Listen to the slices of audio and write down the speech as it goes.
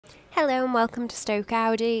Hello and welcome to Stoke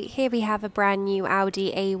Audi. Here we have a brand new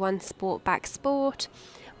Audi A1 Sportback Sport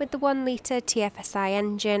with the 1 litre TFSI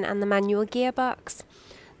engine and the manual gearbox.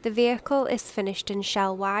 The vehicle is finished in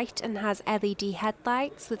shell white and has LED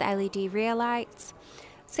headlights with LED rear lights,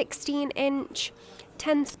 16-inch,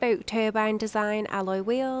 10-spoke turbine design alloy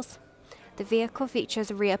wheels. The vehicle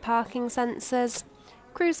features rear parking sensors,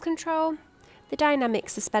 cruise control, the dynamic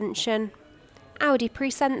suspension, Audi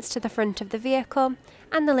Presense to the front of the vehicle,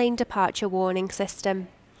 and the lane departure warning system.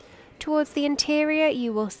 Towards the interior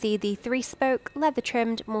you will see the 3-spoke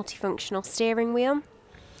leather-trimmed multifunctional steering wheel,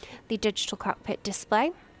 the digital cockpit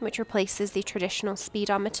display, which replaces the traditional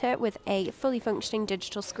speedometer with a fully functioning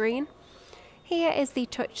digital screen. Here is the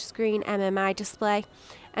touchscreen MMI display,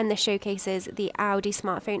 and this showcases the Audi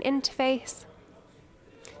smartphone interface.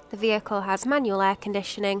 The vehicle has manual air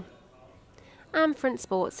conditioning and front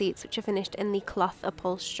sport seats, which are finished in the cloth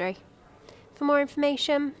upholstery. For more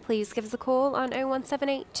information, please give us a call on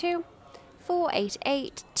 01782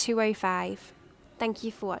 488 205. Thank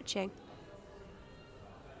you for watching.